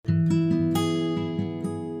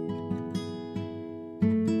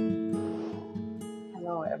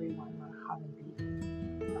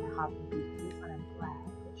Copy Weekly. I'm glad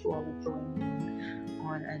that you all are joining me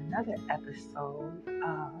on another episode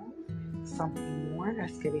of Something More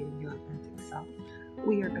Excavating Your Authentic Self.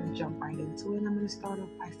 We are going to jump right into it, and I'm going to start off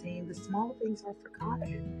by saying the small things are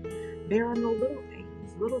forgotten. There are no little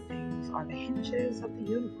things. Little things are the hinges of the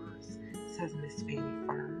universe, says Miss Fanny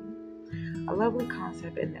Fern. A lovely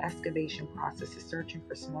concept in the excavation process is searching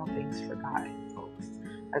for small things forgotten, folks,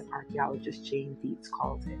 as archaeologist Jane Dietz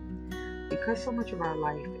calls it. Because so much of our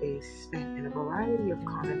life is spent in a variety of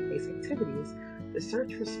commonplace activities, the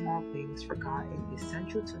search for small things forgotten is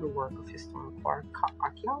central to the work of historical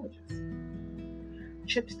archaeologists.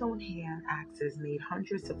 Chipstone hand axes made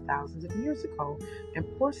hundreds of thousands of years ago and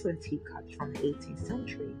porcelain teacups from the 18th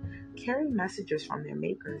century carry messages from their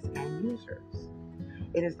makers and users.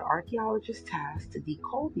 It is the archaeologist's task to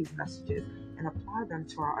decode these messages and apply them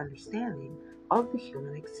to our understanding of the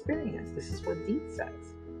human experience. This is what Dietz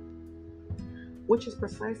says, which is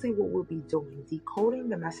precisely what we'll be doing, decoding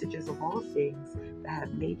the messages of all things that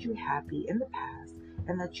have made you happy in the past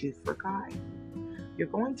and that you've forgotten. You're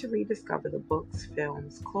going to rediscover the books,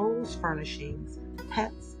 films, clothes, furnishings,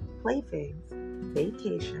 pets, playthings,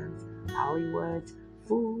 vacations, Hollywoods,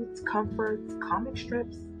 foods, comforts, comic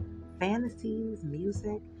strips, fantasies,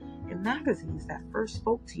 music, and magazines that first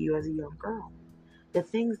spoke to you as a young girl. The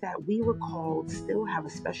things that we recalled still have a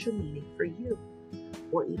special meaning for you,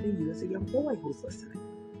 or even you as a young boy who's listening.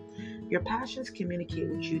 Your passions communicate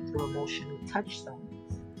with you through emotional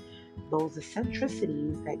touchstones, those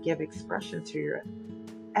eccentricities that give expression to your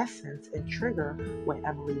essence and trigger what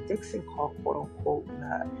Emily Dixon called, quote unquote,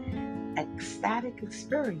 the ecstatic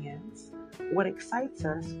experience, what excites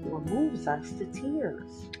us or moves us to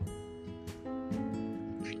tears,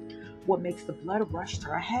 what makes the blood rush to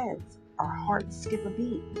our heads, our hearts skip a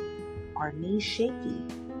beat, our knees shaky,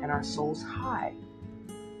 and our souls high.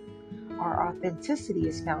 Our authenticity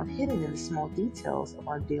is found hidden in the small details of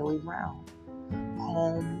our daily round.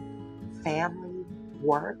 Home, family,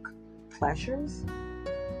 work, pleasures.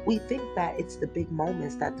 We think that it's the big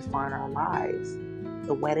moments that define our lives.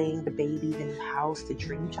 The wedding, the baby, the new house, the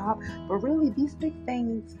dream job. But really, these big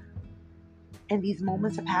things and these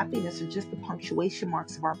moments of happiness are just the punctuation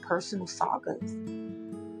marks of our personal sagas.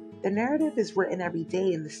 The narrative is written every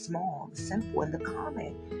day in the small, the simple, and the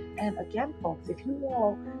common. And again, folks, if you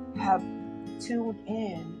all have tuned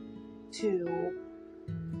in to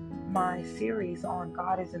my series on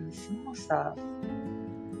God is in the small stuff,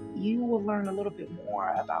 you will learn a little bit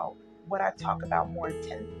more about what I talk about more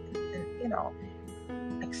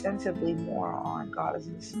extensively more on God is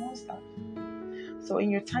in the small stuff. So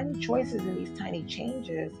in your tiny choices and these tiny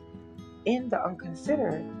changes, in the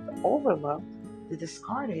unconsidered, the overlooked, the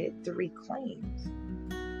discarded, the reclaimed.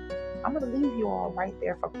 I'm going to leave you all right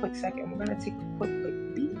there for a quick second. We're going to take a quick,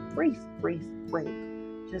 brief break.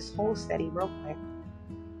 Just hold steady real quick,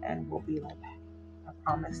 and we'll be right back. I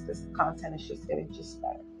promise this content is just getting just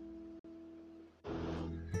better.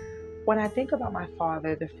 When I think about my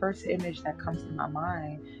father, the first image that comes to my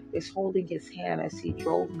mind is holding his hand as he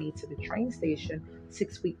drove me to the train station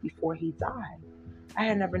 6 weeks before he died. I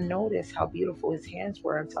had never noticed how beautiful his hands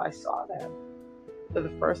were until I saw them. For the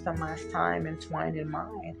first and last time entwined in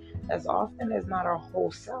mine, as often as not our whole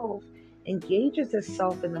self engages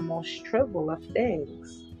itself in the most trivial of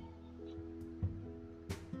things.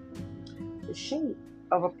 The shape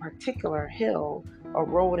of a particular hill, a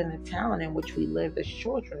road in the town in which we lived as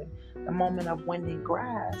children, the moment of winding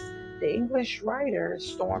grass. The English writer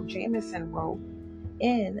Storm Jameson wrote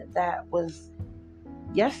in that was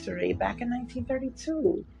yesterday back in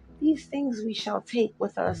 1932. These things we shall take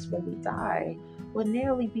with us when we die will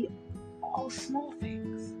nearly be all small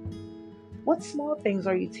things. What small things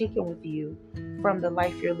are you taking with you from the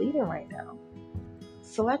life you're leading right now?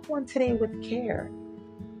 Select one today with care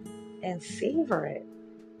and savor it.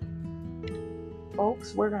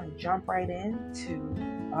 Folks, we're going to jump right into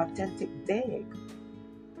Authentic Dig.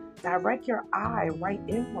 Direct your eye right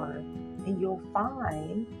inward and you'll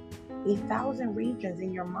find 1,000 regions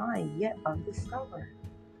in your mind yet undiscovered.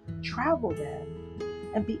 Travel them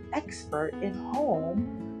and be expert in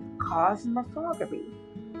home cosmography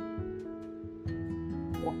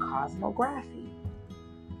or cosmography.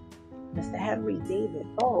 Mr. Henry David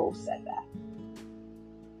Thoreau said that.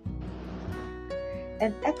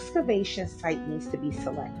 An excavation site needs to be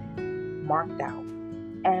selected, marked out,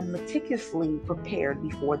 and meticulously prepared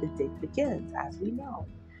before the dig begins, as we know.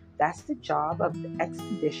 That's the job of the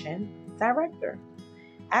expedition director.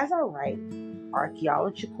 As I write,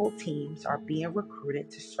 archaeological teams are being recruited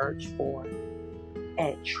to search for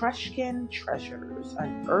Etruscan treasures,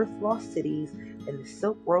 unearth lost cities in the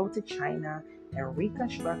Silk Road to China, and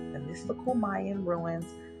reconstruct the mystical Mayan ruins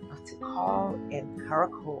of Tikal and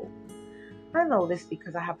Karakol. I know this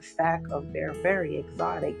because I have a stack of their very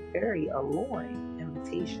exotic, very alluring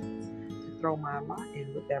invitations to throw my lot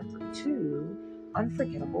in with them for 2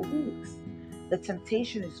 unforgettable weeks. The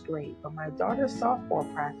temptation is great, but my daughter's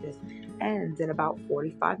softball practice ends in about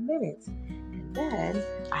 45 minutes, and then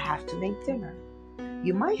I have to make dinner.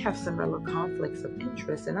 You might have similar conflicts of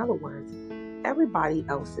interest, in other words, everybody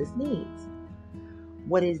else's needs.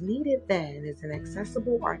 What is needed then is an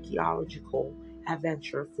accessible archaeological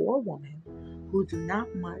adventure for a woman who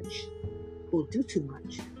do too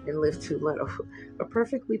much and live too little. A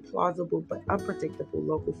perfectly plausible but unpredictable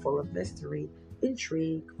local full of mystery,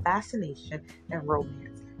 intrigue, fascination, and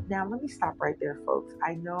romance. Now, let me stop right there, folks.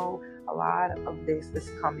 I know a lot of this is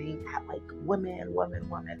coming at like women.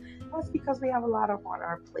 That's because we have a lot of on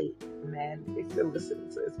our plate, men. If you're listening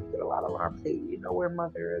to this, we get a lot on our plate. You know, we're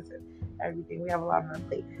mothers and everything. We have a lot on our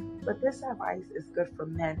plate. But this advice is good for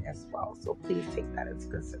men as well. So please take that into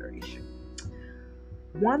consideration.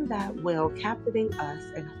 One that will captivate us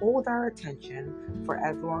and hold our attention for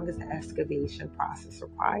as long as the excavation process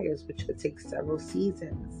requires, which could take several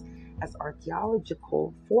seasons, as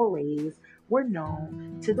archaeological forays were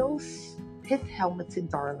known to those pith-helmeted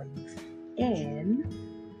darlings in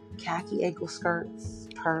khaki ankle skirts,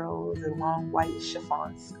 pearls, and long white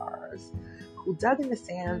chiffon scarves, who dug in the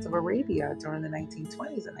sands of Arabia during the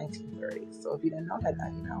 1920s and 1930s. So if you didn't know that,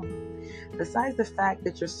 now you know. Besides the fact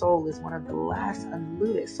that your soul is one of the last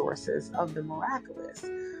unlooted sources of the miraculous,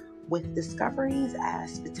 with discoveries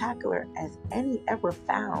as spectacular as any ever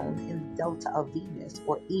found in the Delta of Venus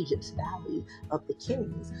or Egypt's Valley of the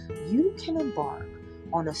Kings, you can embark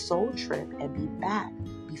on a soul trip and be back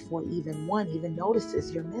before one even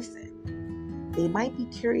notices you're missing. They might be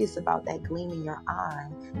curious about that gleam in your eye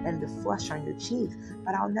and the flush on your cheeks,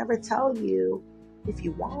 but I'll never tell you if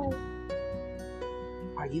you won't.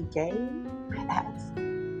 Are you game? I ask.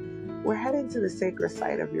 We're heading to the sacred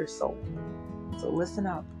site of your soul. So listen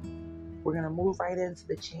up. We're going to move right into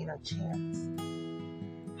the chain of chance.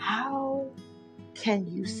 How can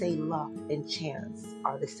you say luck and chance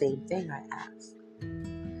are the same thing, I ask?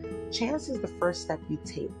 Chance is the first step you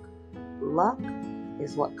take. Luck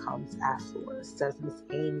is what comes afterwards, says Miss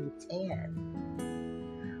Amy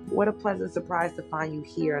Tan. What a pleasant surprise to find you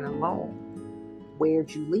here and alone.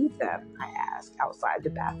 Where'd you leave them? I ask. Outside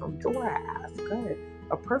the bathroom door, I ask. Good.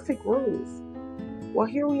 A perfect ruse. Well,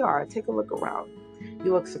 here we are. Take a look around.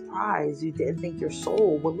 You look surprised. You didn't think your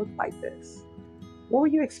soul would look like this. What were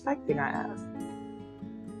you expecting? I asked.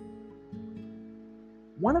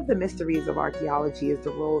 One of the mysteries of archaeology is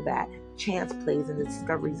the role that chance plays in the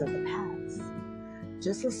discoveries of the past.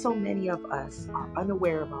 Just as so many of us are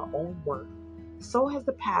unaware of our own worth, so has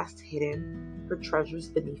the past hidden her treasures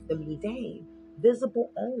beneath the mundane,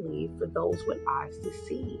 visible only for those with eyes to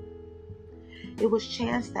see. It was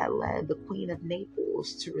chance that led the Queen of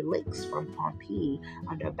Naples to relics from Pompeii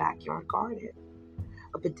under a backyard garden.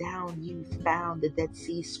 A bedowned youth found the Dead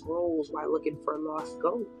Sea Scrolls while looking for a lost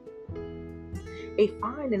goat. A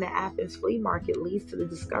find in the Athens flea market leads to the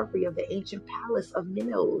discovery of the ancient palace of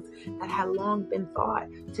Minos that had long been thought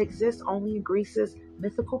to exist only in Greece's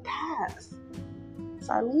mythical past.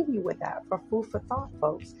 So I leave you with that for food for thought,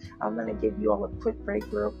 folks. I'm going to give you all a quick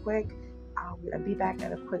break real quick. I'm going to be back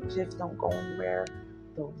in a quick jiff. Don't go anywhere.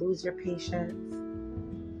 Don't lose your patience.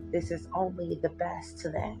 This is only the best to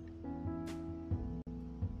the end.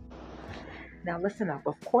 Now listen up.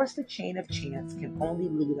 Of course, the chain of chance can only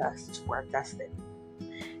lead us to our destiny.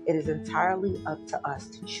 It is entirely up to us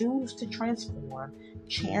to choose to transform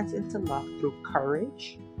chance into luck through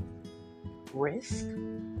courage, risk,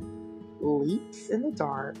 leaps in the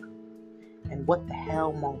dark, and what the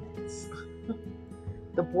hell moments.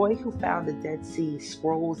 The boy who found the Dead Sea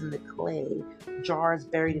Scrolls in the clay jars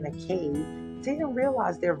buried in a cave didn't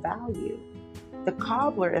realize their value. The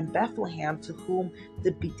cobbler in Bethlehem to whom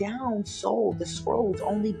the bedowned sold the scrolls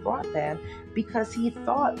only brought them because he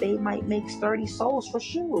thought they might make sturdy soles for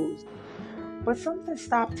shoes. But something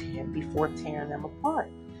stopped him before tearing them apart.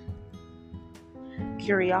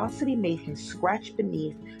 Curiosity made him scratch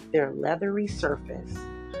beneath their leathery surface,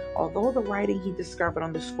 although the writing he discovered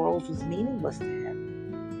on the scrolls was meaningless to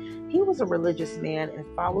him. He was a religious man and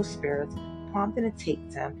foul spirits prompted to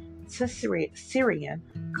take him to Syrian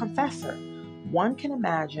confessor. One can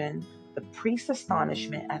imagine the priest's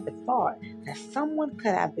astonishment at the thought that someone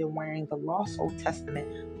could have been wearing the lost Old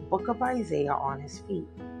Testament book of Isaiah on his feet.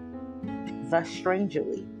 Thus,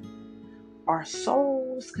 strangely, our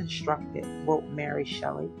souls constructed, wrote Mary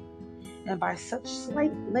Shelley, and by such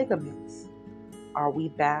slight ligaments are we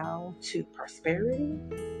bound to prosperity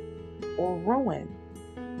or ruin,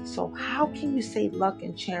 So how can you say luck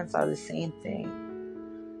and chance are the same thing?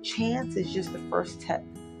 Chance is just the first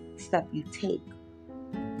step you take.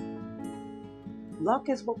 Luck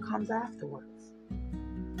is what comes afterwards.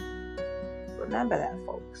 Remember that,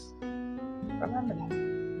 folks. Remember that.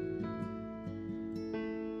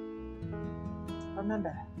 Remember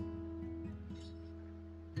that.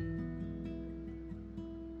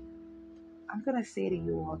 I'm going to say to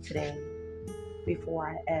you all today, before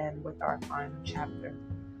I end with our final chapter,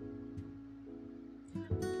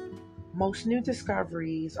 most new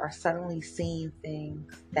discoveries are suddenly seeing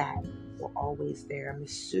things that were always there.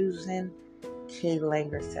 Miss Susan K.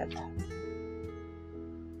 Langer said that.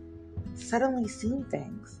 Suddenly seeing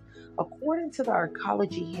things. According to the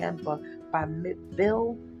Archaeology Handbook by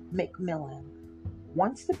Bill McMillan,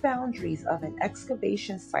 once the boundaries of an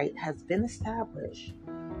excavation site has been established,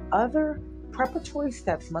 other preparatory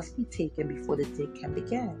steps must be taken before the dig can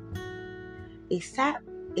begin. A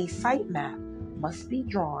site map must be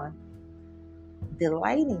drawn,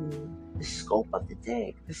 delineating the scope of the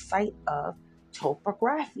dig. The site of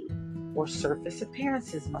topography or surface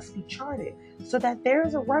appearances must be charted so that there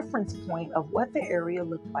is a reference point of what the area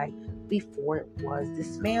looked like before it was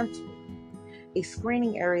dismantled. A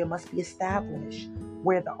screening area must be established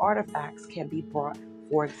where the artifacts can be brought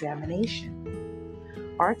for examination.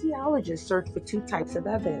 Archaeologists search for two types of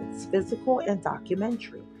evidence, physical and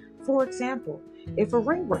documentary. For example, if a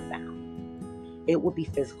ring were found, it would be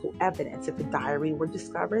physical evidence. If a diary were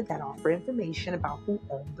discovered that offered information about who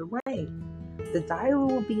owned the ring, the diary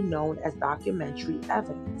will be known as documentary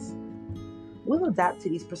evidence. We'll adapt to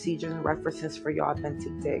these procedures and references for your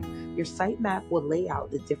authentic dig. Your site map will lay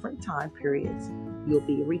out the different time periods you'll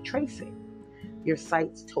be retracing. Your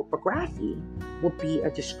site's topography will be a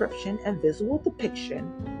description and visual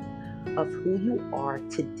depiction of who you are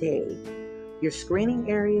today. Your screening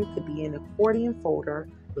area could be an accordion folder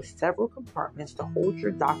with several compartments to hold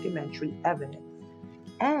your documentary evidence.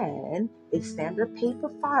 And a standard paper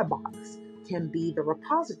firebox can be the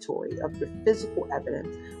repository of your physical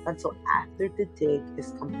evidence until after the dig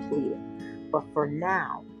is completed. But for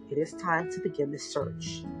now, it is time to begin the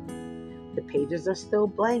search. The pages are still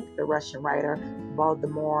blank, the Russian writer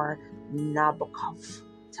Vladimir Nabokov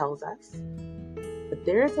tells us. But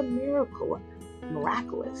there is a miraculous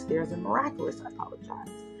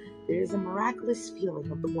feeling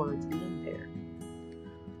of the words being there,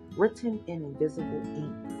 written in invisible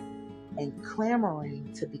ink and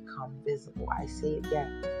clamoring to become visible. I say it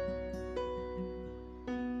again.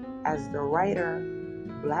 As the writer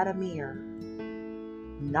Vladimir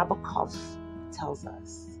Nabokov tells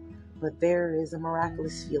us, but there is a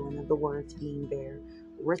miraculous feeling of the words being there,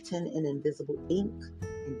 written in invisible ink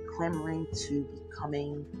and clamoring to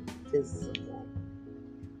becoming visible.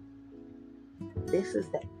 This is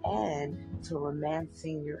the end to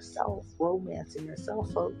romancing yourself, folks.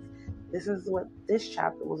 This is what this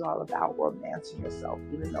chapter was all about, romancing yourself,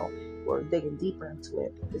 even though we're digging deeper into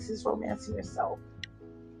it. But this is romancing yourself.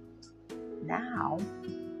 Now,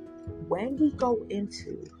 when we go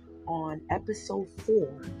into on episode 4,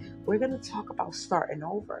 we're going to talk about starting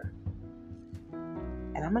over.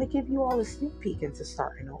 And I'm going to give you all a sneak peek into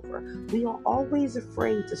starting over. We are always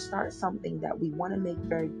afraid to start something that we want to make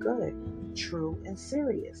very good, true, and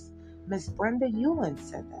serious. Miss Brenda Ullin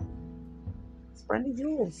said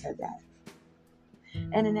that.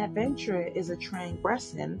 And an adventure is a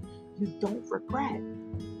transgression you don't regret.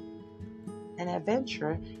 An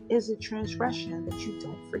adventure is a transgression that you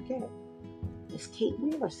don't forget. Miss Kate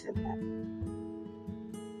Wheeler said that.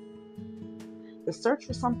 The search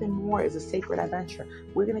for something more is a sacred adventure.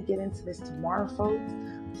 We're going to get into this tomorrow, folks.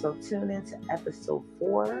 So tune in to episode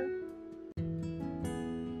 4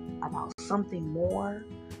 about something more,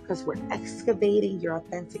 because we're excavating your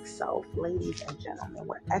authentic self, ladies and gentlemen.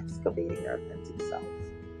 We're excavating your authentic self.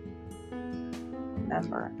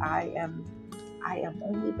 Remember, I am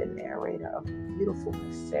only the narrator of beautiful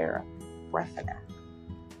Miss Sarah Brefanac,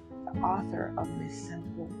 the author of Miss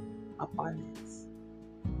Simple Abundance.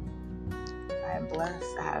 I am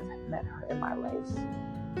blessed to have met her in my life.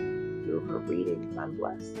 Through her readings, I'm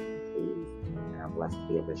blessed and pleased, and I'm blessed to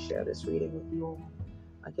be able to share this reading with you all.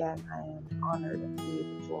 Again, I am honored and pleased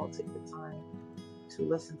that you all take the time to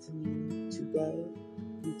listen to me today.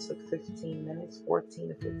 You took 14 to 15 minutes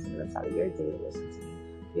out of your day to listen to me.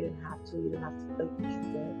 You didn't have to click, but you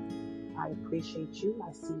did. I appreciate you.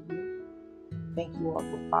 I see you. Thank you all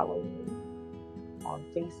for following me on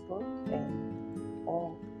Facebook and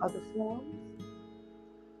all other forums.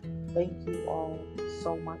 Thank you all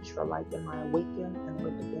so much for liking my Awaken and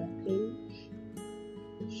Live Again page.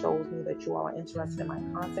 It shows me that you all are interested in my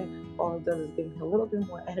content. All it does is give me a little bit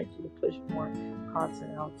more energy to push more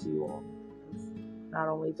content out to you all. Because not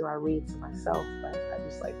only do I read to myself, but I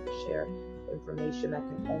just like to share information that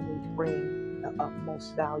can only bring the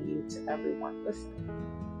utmost value to everyone listening.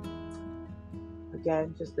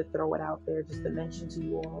 Again, just to throw it out there, just to mention to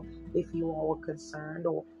you all, if you all were concerned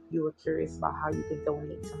or you were curious about how you can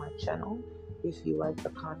donate to my channel, if you like the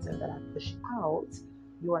content that I push out,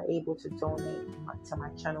 you are able to donate to my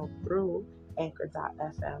channel through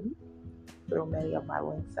Anchor.fm, through many of my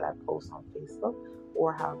links that I post on Facebook,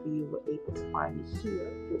 or however you were able to find me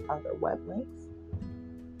here through other web links.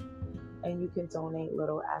 And you can donate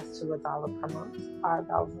little as to $1 per month, $5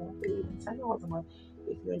 a month, or even $10 a month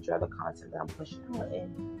if you enjoy the content that I'm pushing out.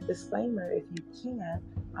 And disclaimer, if you can,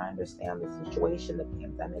 I understand the situation, the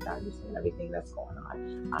pandemic, I understand everything that's going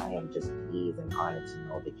on. I am just pleased and honored to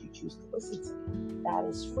know that you choose to listen to me. That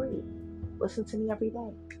is free. Listen to me every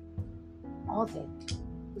day, all day.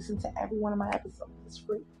 Listen to every one of my episodes. It's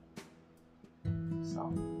free.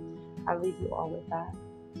 So I leave you all with that.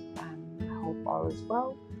 And I hope all is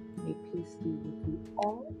well. May peace be with you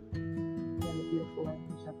all. In the beautiful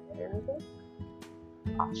language of Arabic.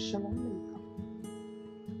 Shalom.